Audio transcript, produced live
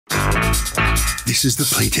This is the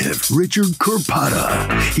plaintiff, Richard Kurpata.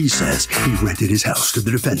 He says he rented his house to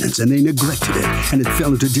the defendants and they neglected it and it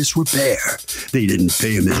fell into disrepair. They didn't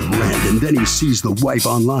pay him his rent and then he sees the wife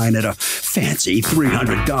online at a fancy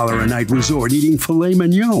 $300 a night resort eating filet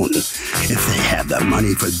mignon. If they have the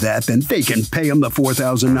money for that, then they can pay him the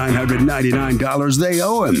 $4,999 they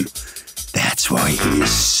owe him. That's why he is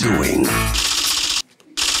suing.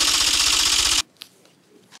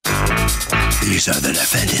 These are the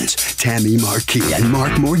defendants, Tammy Marquis and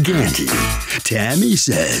Mark Morganti. Tammy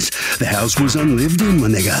says the house was unlived in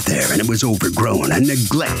when they got there and it was overgrown and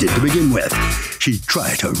neglected to begin with. She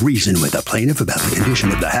tried to reason with the plaintiff about the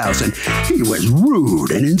condition of the house and he was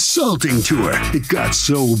rude and insulting to her. It got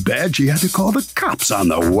so bad she had to call the cops on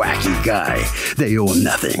the wacky guy. They owe him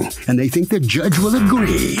nothing and they think the judge will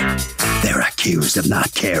agree. They're accused of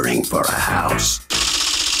not caring for a house.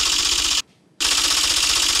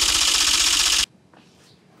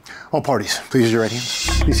 All parties, please use your right hand.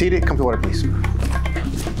 Be seated. Come to order, please.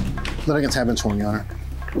 Litigants have been sworn, Your Honor.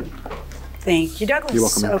 Thank you, Douglas. You're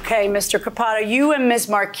welcome, ma'am. Okay, Mr. Kurpata, you and Ms.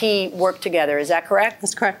 Marquis work together, is that correct?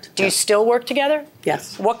 That's correct. Do you still work together?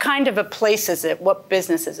 Yes. What kind of a place is it? What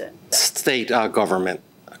business is it? State government,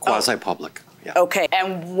 quasi-public. Yeah. Okay,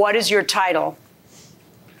 and what is your title?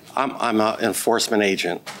 I'm an enforcement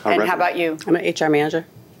agent. And how about you? I'm an HR manager.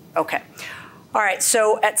 Okay. All right,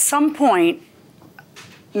 so at some point,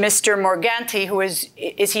 Mr. Morganti, who is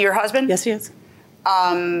he your husband? Yes, he is.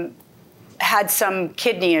 Had some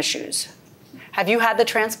kidney issues. Have you had the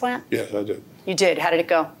transplant? Yes, I did. You did. How did it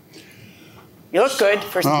go? You look good.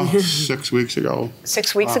 For 6 weeks ago.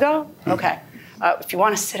 6 weeks ago? Okay. If you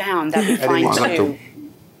want to sit down, that'd be fine too.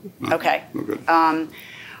 No, Okay. we're good. All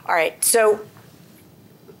right. So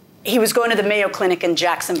he was going to the Mayo Clinic in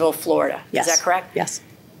Jacksonville, Florida. Yes. Is that correct? Yes.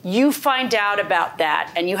 You find out about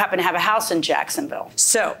that, and you happen to have a house in Jacksonville.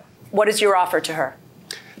 So what is your offer to her?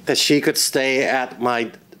 That she could stay at my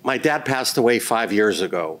dad passed away 5 years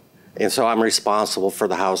ago, and so I'm responsible for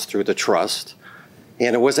the house through the trust.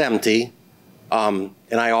 And it was empty, and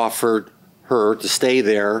I offered her to stay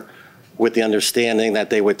there with the understanding that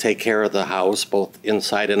they would take care of the house, both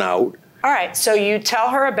inside and out. All right, so you tell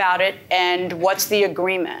her about it, and what's the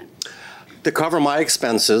agreement? To cover my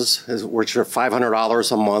expenses, which are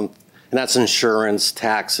 $500 a month, and that's insurance,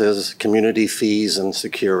 taxes, community fees, and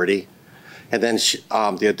security. And then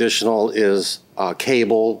the additional is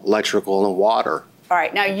cable, electrical, and water. All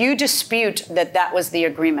right, now you dispute that that was the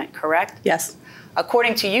agreement, correct? Yes.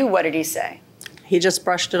 According to you, what did he say? He just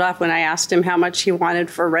brushed it off. When I asked him how much he wanted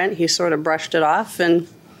for rent, he sort of brushed it off. And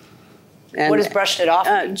what does brushed it off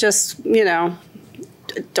mean? Just, you know,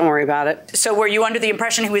 don't worry about it. So were you under the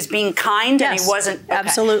impression he was being kind and he wasn't? Okay.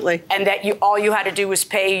 Absolutely. And that all you had to do was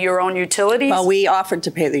pay your own utilities? Well, we offered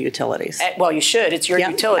to pay the utilities. Well, you should. It's your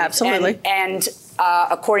utilities. Absolutely. And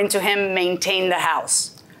according to him, maintain the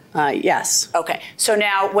house. Yes. Okay. So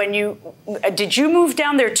now, when did you move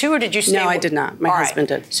down there too, or did you stay? No, I did not. My husband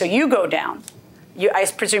did. So you go down. I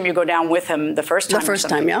presume you go down with him the first time. The first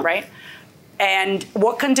time, yeah. Right. And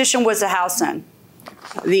what condition was the house in?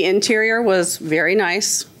 The interior was very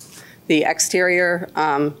nice. The exterior,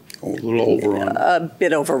 A little overrun. a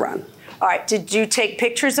bit overrun. All right. Did you take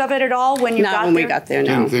pictures of it at all when you got there? Not when we got there,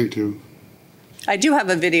 no. Didn't think to. I do have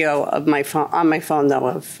a video of my phone on my phone though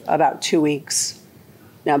of about 2 weeks.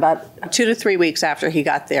 Now, about 2 to 3 weeks after he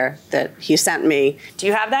got there, that he sent me. Do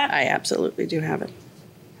you have that? I absolutely do have it.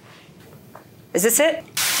 Is this it?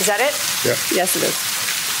 Is that it? Yeah. Yes, it is.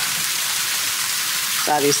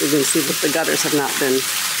 Obviously, you can see that the gutters have not been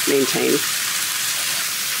maintained.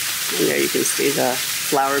 And there you can see the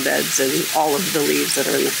flower beds and all of the leaves that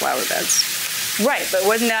are in the flower beds. Right, but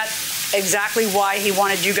wasn't that exactly why he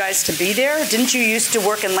wanted you guys to be there? Didn't you used to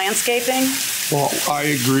work in landscaping? Well, I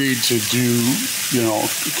agreed to do, you know,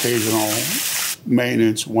 occasional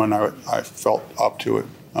maintenance when I felt up to it.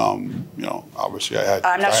 You know, obviously I had.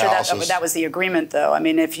 I'm not sure that was the agreement, though. I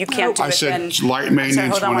mean, if you can't do it, then. I said light maintenance. Sorry,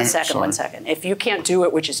 hold on one second. If you can't do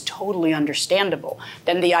it, which is totally understandable,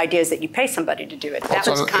 then the idea is that you pay somebody to do it. That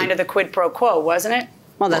was kind of the quid pro quo, wasn't it?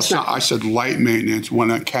 Well, that's not. I said light maintenance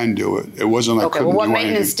when I can do it. It wasn't I couldn't do anything. Okay, well, what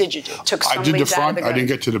maintenance did you do? Took some I did the leaves out of front. I didn't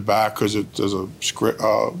get to the back because there's a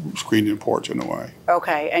screened-in porch in the way.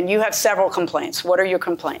 Okay, and you have several complaints. What are your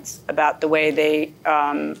complaints about the way they,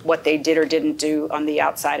 what they did or didn't do on the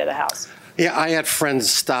outside of the house? Yeah, I had friends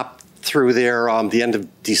stop through there the end of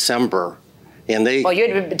December, and they. Well,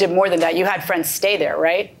 you did more than that. You had friends stay there,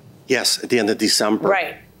 right? Yes, at the end of December.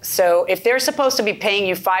 Right. So if they're supposed to be paying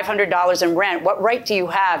you $500 in rent, what right do you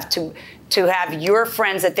have to have your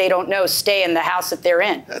friends that they don't know stay in the house that they're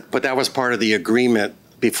in? But that was part of the agreement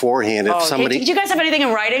beforehand. If somebody, did you guys have anything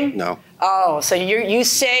in writing? No. Oh, so you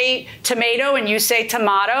say tomato and you say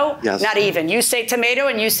tomato? Yes. Not even. You say tomato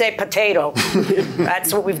and you say potato.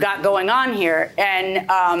 That's what we've got going on here.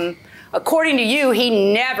 And according to you,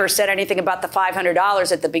 he never said anything about the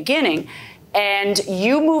 $500 at the beginning. And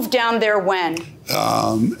you moved down there when?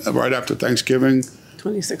 Right after Thanksgiving.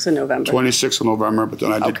 26th of November. 26th of November, but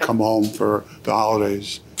then I did come home for the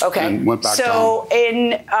holidays. Okay. And went back down.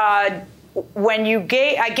 So when you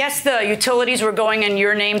gave, I guess the utilities were going in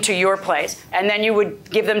your name to your place, and then you would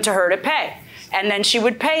give them to her to pay, and then she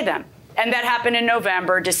would pay them. And that happened in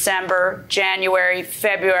November, December, January,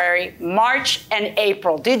 February, March, and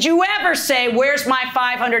April. Did you ever say, where's my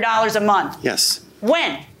 $500 a month? yes,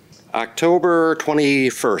 When? October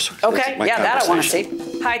 21st. Okay, my yeah, that I want to conversation.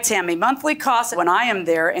 see. Hi, Tammy. Monthly costs when I am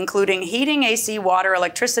there, including heating, AC, water,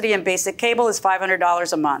 electricity, and basic cable, is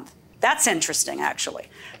 $500 a month. That's interesting, actually.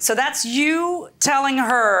 So that's you telling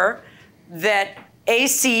her that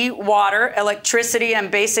AC, water, electricity, and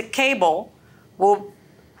basic cable will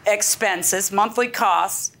expenses, monthly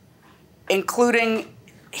costs, including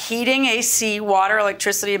heating, AC, water,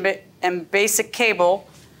 electricity, and basic cable,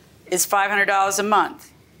 is $500 a month.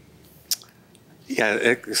 Yeah,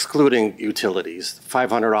 excluding utilities,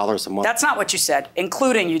 $500 a month. That's not what you said.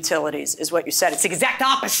 Including utilities is what you said. It's the exact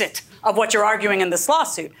opposite of what you're arguing in this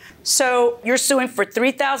lawsuit. So you're suing for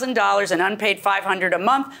 $3,000 and unpaid $500 a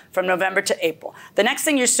month from November to April. The next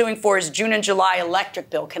thing you're suing for is June and July electric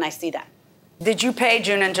bill. Can I see that? Did you pay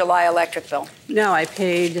June and July electric bill? No, I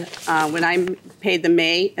paid, when I paid the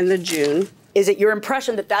May and the June. Is it your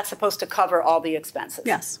impression that that's supposed to cover all the expenses?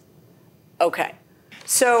 Yes. Okay.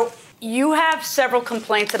 So you have several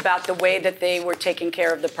complaints about the way that they were taking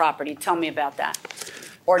care of the property. Tell me about that.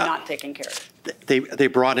 Or not taking care of it. They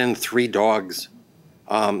brought in 3 dogs.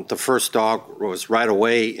 The first dog was right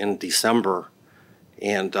away in December,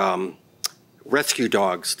 and rescue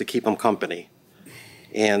dogs to keep them company.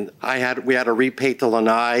 And we had to repaint the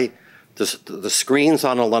lanai, the screens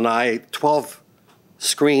on the lanai. 12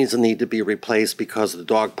 screens need to be replaced because of the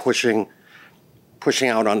dog pushing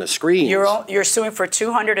out on the screens. You're suing for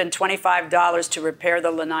 $225 to repair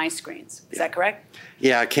the lanai screens. Is that correct?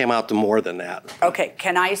 Yeah, it came out to more than that. Okay,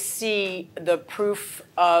 can I see the proof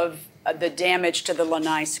of the damage to the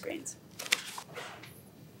lanai screens?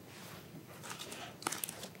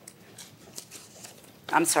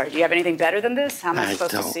 I'm sorry, do you have anything better than this? How am I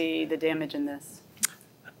supposed to see the damage in this?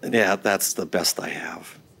 Yeah, that's the best I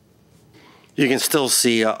have. You can still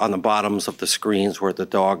see on the bottoms of the screens where the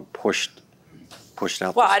dog pushed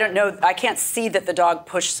out. Well, I don't know. I can't see that the dog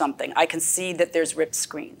pushed something. I can see that there's ripped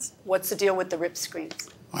screens. What's the deal with the ripped screens?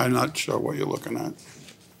 I'm not sure what you're looking at.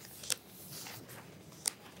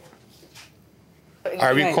 I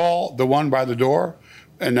recall the one by the door,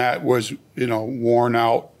 and that was, worn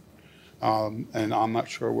out. And I'm not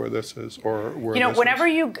sure where this is or where. Whenever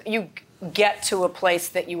you get to a place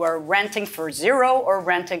that you are renting for $0 or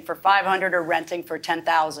renting for $500 or renting for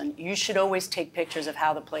 $10,000, you should always take pictures of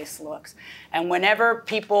how the place looks. And whenever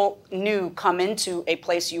people new come into a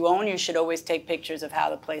place you own, you should always take pictures of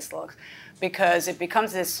how the place looks, because it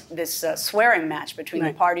becomes this swearing match between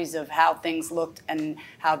the parties of how things looked and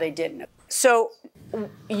how they didn't. So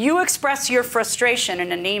you express your frustration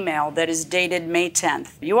in an email that is dated May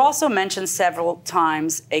 10th. You also mentioned several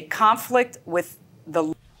times a conflict with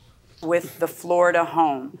the Florida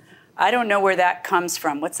home. I don't know where that comes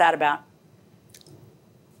from. What's that about?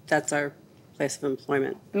 That's our place of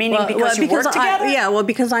employment. Meaning because you work together?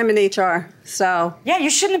 Because I'm in HR, so. Yeah, you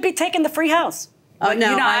shouldn't be taking the free house. Oh,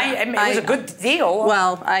 no. It was a good deal.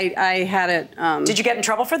 Well, I had it. Did you get in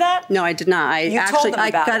trouble for that? No, I did not. You told them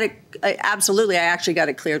about it. Absolutely, I actually got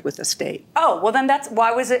it cleared with the state. Oh, well then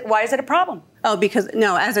why is it a problem? Oh, because,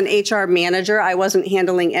 no, as an HR manager, I wasn't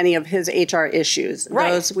handling any of his HR issues.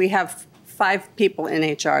 Right. We have 5 people in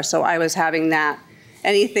HR, so I was having that,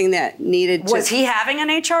 anything that needed to. Was he having an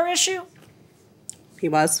HR issue? He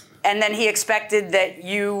was. And then he expected that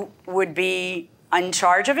you would be in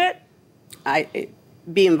charge of it?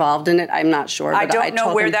 Be involved in it, I'm not sure. I don't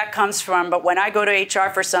know where that comes from, but when I go to HR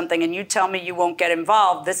for something and you tell me you won't get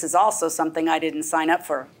involved, this is also something I didn't sign up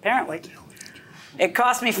for, apparently. It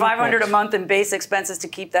cost me $500 a month in base expenses to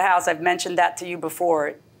keep the house. I've mentioned that to you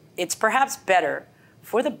before. It's perhaps better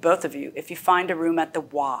for the both of you if you find a room at the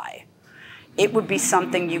Y. It would be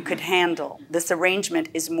something you could handle. This arrangement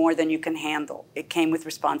is more than you can handle. It came with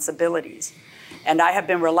responsibilities. And I have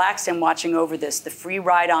been relaxed in watching over this. The free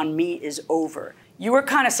ride on me is over. You were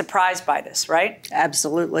kind of surprised by this, right?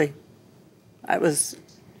 Absolutely. I was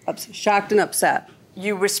shocked and upset.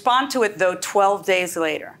 You respond to it, though, 12 days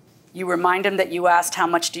later. You remind him that you asked how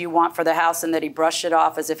much do you want for the house and that he brushed it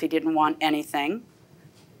off as if he didn't want anything.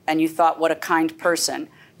 And you thought, what a kind person.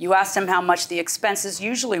 You asked him how much the expenses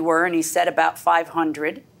usually were, and he said about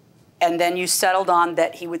 $500. And then you settled on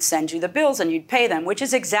that he would send you the bills and you'd pay them, which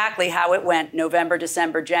is exactly how it went November,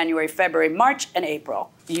 December, January, February, March, and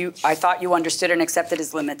April. I thought you understood and accepted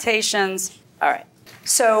his limitations. All right.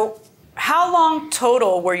 So how long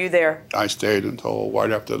total were you there? I stayed until right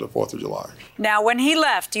after the 4th of July. Now, when he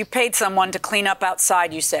left, you paid someone to clean up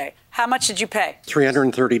outside, you say. How much did you pay?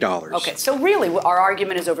 $330. Okay, so really our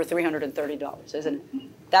argument is over $330, isn't it?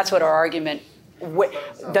 That's what our argument.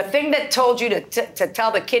 The thing that told you to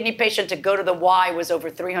tell the kidney patient to go to the Y was over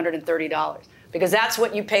 $330 because that's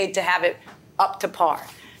what you paid to have it up to par.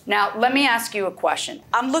 Now, let me ask you a question.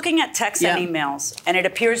 I'm looking at texts and emails, and it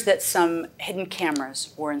appears that some hidden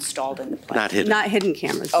cameras were installed in the place. Not hidden. Not hidden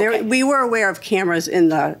cameras. Okay. We were aware of cameras in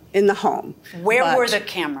the home. Where were the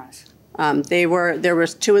cameras? There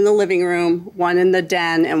was 2 in the living room, 1 in the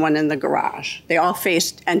den, and 1 in the garage. They all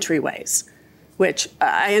faced entryways, which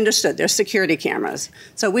I understood. They're security cameras.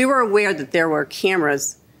 So we were aware that there were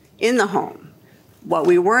cameras in the home. What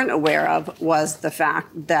we weren't aware of was the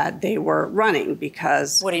fact that they were running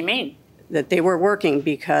because... What do you mean? That they were working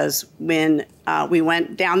because when we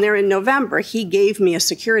went down there in November, he gave me a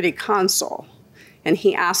security console, and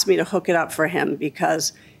he asked me to hook it up for him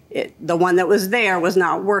because the one that was there was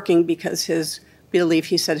not working because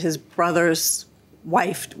he said his brother's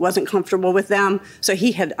wife wasn't comfortable with them, so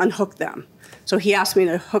he had unhooked them. So he asked me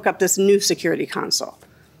to hook up this new security console.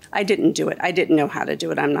 I didn't do it. I didn't know how to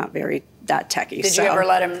do it. I'm not that techie. Did you ever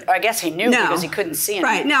let him? I guess he knew because he couldn't see him.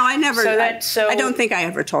 Right. No, I never. So I don't think I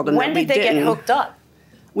ever told him when that we did they didn't. get hooked up?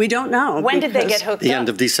 We don't know. When did they get hooked up? The end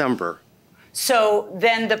of December. So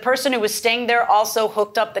then the person who was staying there also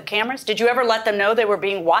hooked up the cameras? Did you ever let them know they were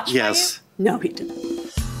being watched Yes. by you? No, he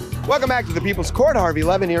didn't. Welcome back to the People's Court. Harvey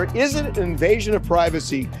Levin here. Is it an invasion of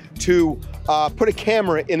privacy to put a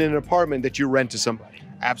camera in an apartment that you rent to somebody?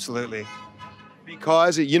 Absolutely.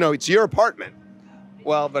 Because, it's your apartment.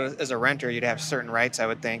 Well, but as a renter, you'd have certain rights, I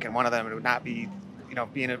would think, and one of them would not be,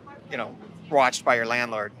 being, watched by your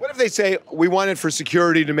landlord. What if they say, we want it for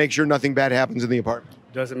security to make sure nothing bad happens in the apartment?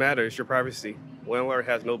 Doesn't matter. It's your privacy. Landlord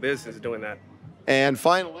has no business doing that. And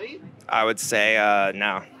finally? I would say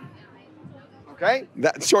no. Okay,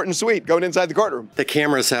 that's short and sweet. Going inside the courtroom. The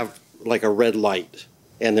cameras have like a red light,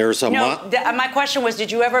 and there's a... my question was,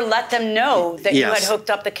 did you ever let them know that you had Yes. hooked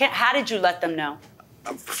up the camera? How did you let them know?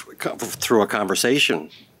 Through a conversation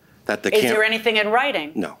that the Is there anything in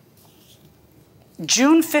writing? No.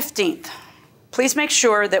 June 15th. Please make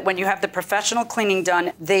sure that when you have the professional cleaning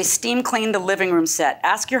done, they steam clean the living room set.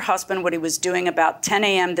 Ask your husband what he was doing about 10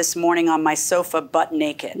 a.m. this morning on my sofa, butt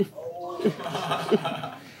naked.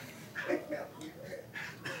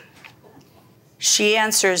 She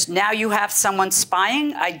answers, now you have someone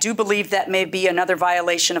spying? I do believe that may be another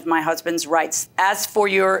violation of my husband's rights. As for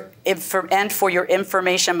your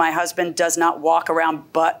information, my husband does not walk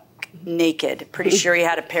around butt naked. Pretty sure he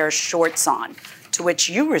had a pair of shorts on. To which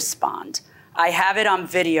you respond, I have it on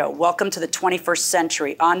video. Welcome to the 21st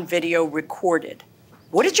century. On video recorded.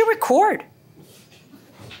 What did you record?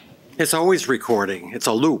 It's always recording. It's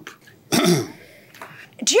a loop.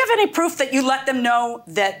 Do you have any proof that you let them know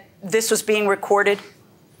that this was being recorded?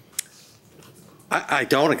 I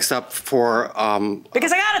don't, except for...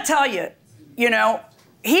 Because I gotta tell you,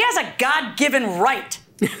 he has a God-given right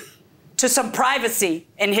to some privacy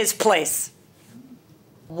in his place.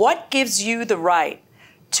 What gives you the right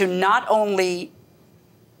to not only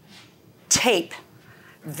tape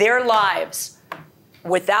their lives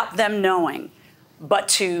without them knowing, but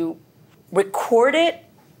to record it,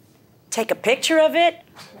 take a picture of it?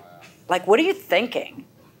 Like, what are you thinking?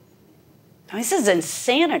 This is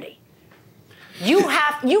insanity. You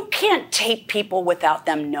can't tape people without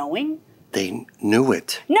them knowing. They knew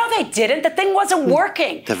it. No, they didn't. The thing wasn't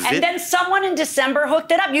working. And then someone in December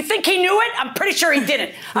hooked it up. You think he knew it? I'm pretty sure he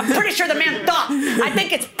didn't. I'm pretty sure the man thought. I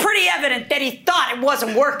think it's pretty evident that he thought it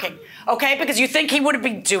wasn't working. Okay? Because you think he would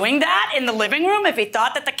be doing that in the living room if he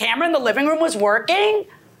thought that the camera in the living room was working?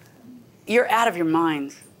 You're out of your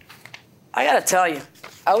mind. I gotta tell you,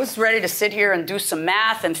 I was ready to sit here and do some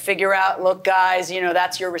math and figure out, look, guys,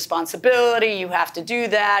 that's your responsibility. You have to do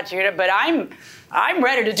that. But I'm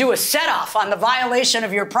ready to do a set-off on the violation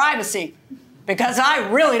of your privacy because I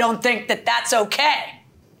really don't think that that's okay.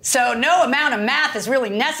 So no amount of math is really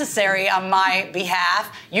necessary on my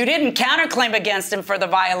behalf. You didn't counterclaim against him for the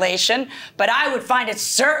violation, but I would find it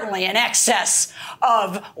certainly in excess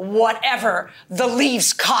of whatever the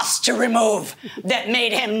leaves cost to remove that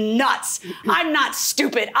made him nuts. I'm not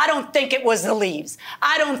stupid. I don't think it was the leaves.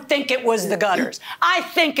 I don't think it was the gutters. I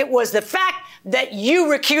think it was the fact that you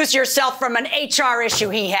recused yourself from an HR issue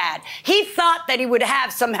he had. He thought that he would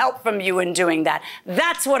have some help from you in doing that.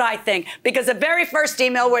 That's what I think, because the very first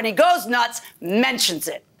email when he goes nuts mentions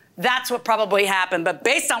it. That's what probably happened. But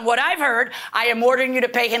based on what I've heard, I am ordering you to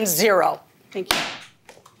pay him $0. Thank you.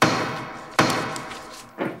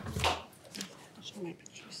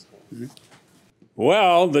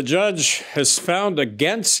 Well, the judge has found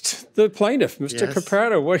against the plaintiff, Mr. Yes.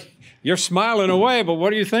 Capretta. What, you're smiling away, but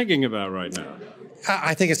what are you thinking about right now?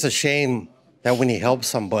 I think it's a shame that when you help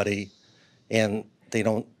somebody and they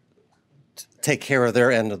don't take care of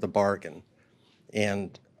their end of the bargain,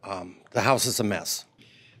 and the house is a mess.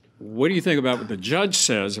 What do you think about what the judge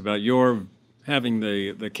says about your having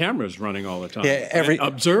the cameras running all the time? Yeah, and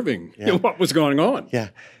observing what was going on. Yeah,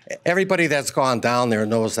 everybody that's gone down there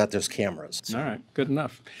knows that there's cameras. All right, good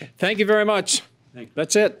enough. Thank you very much.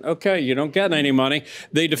 That's it. Okay, you don't get any money.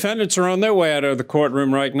 The defendants are on their way out of the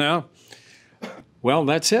courtroom right now. Well,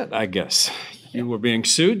 that's it, I guess. You were being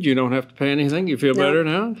sued. You don't have to pay anything. You feel better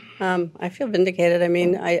now? I feel vindicated. I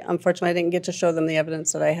mean, unfortunately, I didn't get to show them the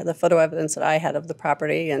evidence that I had, the photo evidence that I had of the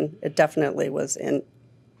property, and it definitely was in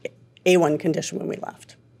A1 condition when we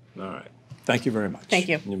left. All right. Thank you very much. Thank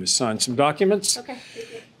you. You must sign some documents. Okay.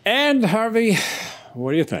 And Harvey,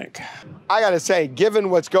 what do you think? I got to say, given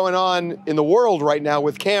what's going on in the world right now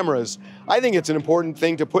with cameras, I think it's an important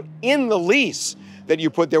thing to put in the lease that you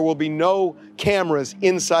put there will be no cameras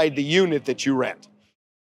inside the unit that you rent.